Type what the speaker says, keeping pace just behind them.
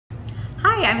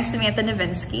Hi, I'm Samantha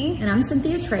Novinsky. And I'm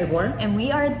Cynthia Trebor. And we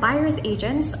are buyer's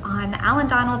agents on the Alan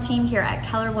Donald team here at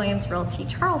Keller Williams Realty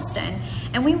Charleston.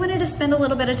 And we wanted to spend a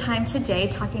little bit of time today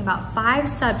talking about 5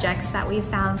 subjects that we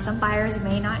found some buyers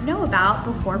may not know about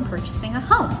before purchasing a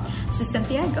home. So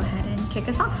Cynthia, go ahead and kick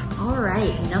us off. All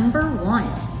right, number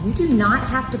 1, you do not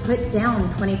have to put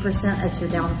down 20% as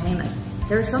your down payment.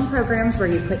 There are some programs where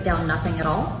you put down nothing at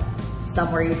all,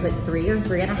 some where you put 3 or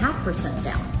 3.5%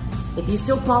 down. If you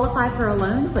still qualify for a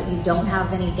loan, but you don't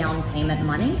have any down payment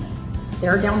money,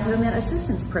 there are down payment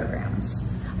assistance programs.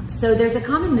 So there's a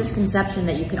common misconception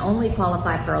that you can only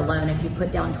qualify for a loan if you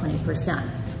put down 20%.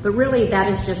 But really,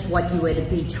 that is just what you would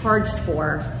be charged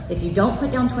for. If you don't put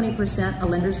down 20%, a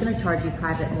lender's gonna charge you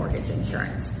private mortgage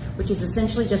insurance, which is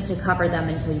essentially just to cover them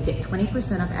until you get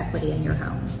 20% of equity in your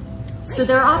home. So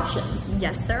there are options.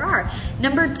 Yes, there are.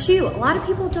 Number 2, a lot of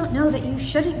people don't know that you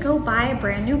shouldn't go buy a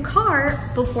brand new car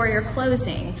before you're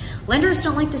closing. Lenders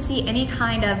don't like to see any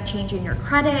kind of change in your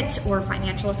credit or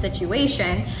financial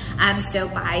situation. So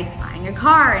by buying a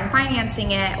car and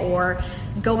financing it, or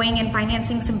going and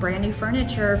financing some brand new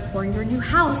furniture for your new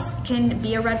house, can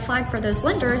be a red flag for those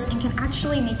lenders and can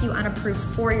actually make you unapproved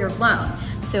for your loan.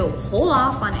 So hold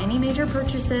off on any major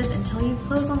purchases until you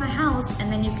close on the house,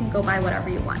 and then you can go buy whatever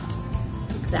you want.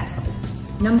 Exactly.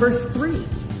 Number 3,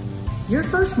 your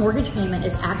first mortgage payment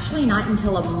is actually not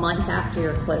until a month after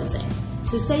your closing.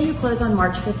 So say you close on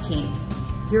March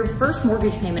 15th, your first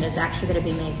mortgage payment is actually going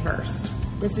to be May 1st.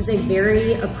 This is a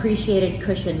very appreciated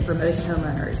cushion for most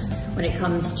homeowners when it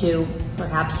comes to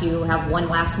perhaps you have one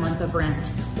last month of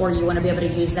rent, or you want to be able to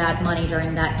use that money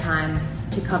during that time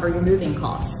to cover your moving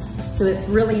costs. So it's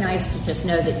really nice to just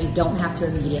know that you don't have to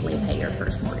immediately pay your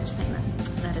first mortgage payment.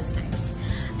 That is nice.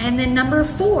 And then number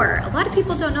 4, a lot of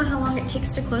people don't know how long it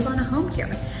takes to close on a home here.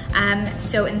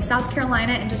 So in South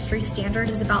Carolina, industry standard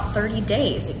is about 30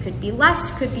 days. It could be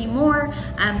less, could be more,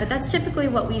 but that's typically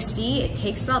what we see. It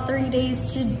takes about 30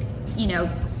 days to,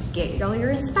 get all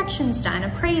your inspections done,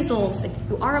 appraisals. If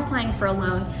you are applying for a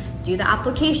loan, do the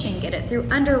application, get it through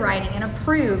underwriting and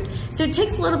approved. So it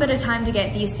takes a little bit of time to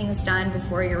get these things done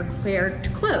before you're cleared to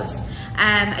close.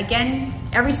 Again,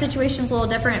 every situation is a little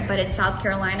different, but in South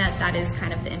Carolina, that is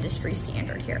kind of the industry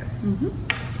standard here.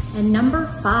 And number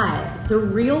 5, the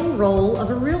real role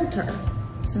of a realtor.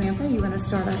 Samantha, you want to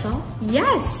start us off?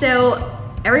 Yes, so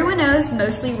everyone knows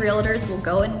mostly realtors will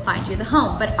go and find you the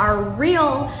home, but our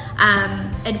real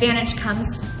advantage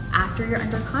comes after you're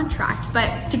under contract.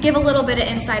 But to give a little bit of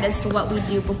insight as to what we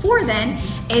do before then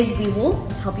is we will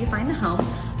help you find the home,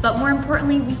 but more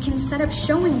importantly, we can set up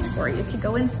showings for you to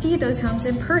go and see those homes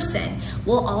in person.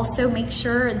 We'll also make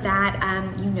sure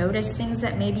that you notice things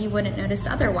that maybe you wouldn't notice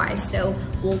otherwise. So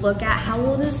we'll look at how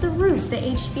old is the roof, the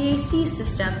HVAC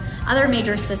system, other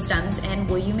major systems, and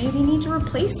will you maybe need to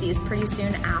replace these pretty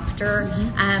soon after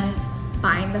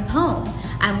buying the home.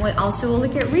 We also will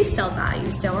look at resale value.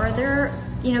 So are there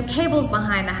cables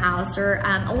behind the house, or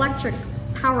electric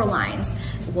power lines?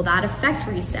 Will that affect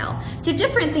resale? So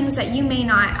different things that you may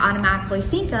not automatically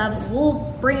think of,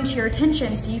 we'll bring to your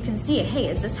attention so you can see it. Hey,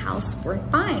 is this house worth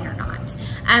buying or not?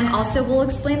 Also, we'll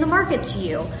explain the market to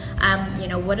you.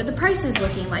 What are the prices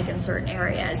looking like in certain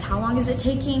areas? How long is it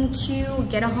taking to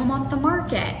get a home off the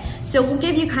market? So we'll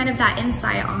give you kind of that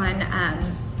insight on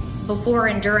before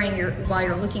and during while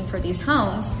you're looking for these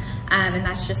homes. And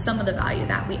that's just some of the value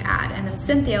that we add. And then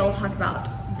Cynthia will talk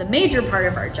about the major part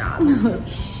of our job.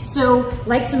 So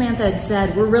like Samantha had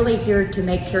said, we're really here to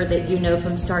make sure that you know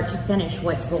from start to finish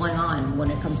what's going on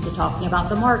when it comes to talking about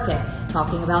the market,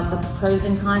 talking about the pros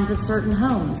and cons of certain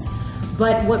homes.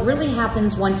 But what really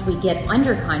happens once we get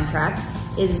under contract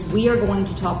is we are going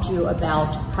to talk to you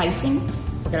about pricing.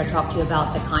 We're going to talk to you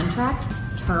about the contract,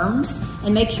 terms,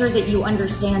 and make sure that you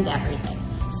understand everything.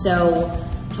 So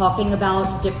talking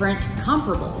about different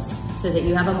comparables so that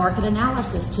you have a market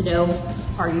analysis to know,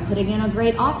 are you putting in a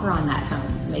great offer on that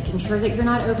home? Making sure that you're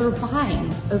not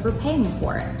overpaying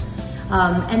for it.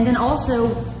 And then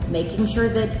also making sure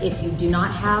that if you do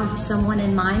not have someone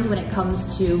in mind when it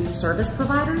comes to service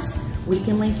providers, we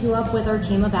can link you up with our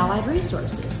team of allied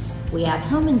resources. We have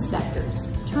home inspectors,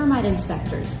 termite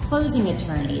inspectors, closing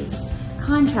attorneys,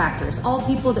 contractors, all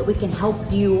people that we can help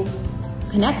you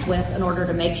connect with in order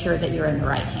to make sure that you're in the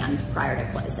right hands prior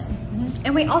to closing.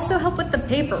 And we also help with the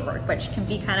paperwork, which can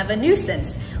be kind of a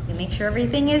nuisance. We make sure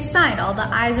everything is signed, all the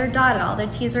I's are dotted, all the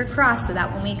T's are crossed, so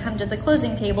that when we come to the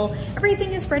closing table,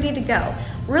 everything is ready to go.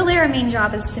 Really, our main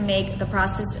job is to make the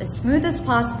process as smooth as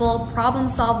possible, problem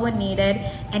solve when needed,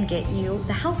 and get you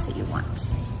the house that you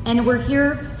want. And we're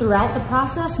here throughout the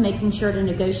process, making sure to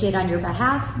negotiate on your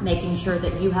behalf, making sure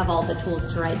that you have all the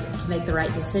tools to make the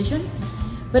right decision.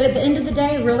 But at the end of the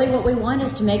day, really what we want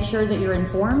is to make sure that you're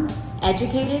informed,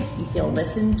 educated, you feel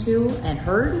listened to and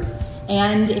heard.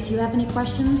 And if you have any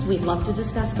questions, we'd love to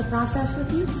discuss the process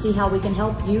with you, see how we can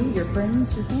help you, your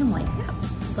friends, your family. Yeah,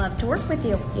 love to work with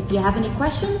you. If you have any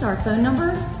questions, our phone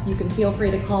number, you can feel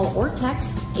free to call or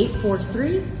text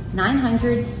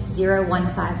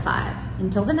 843-900-0155.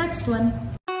 Until the next one.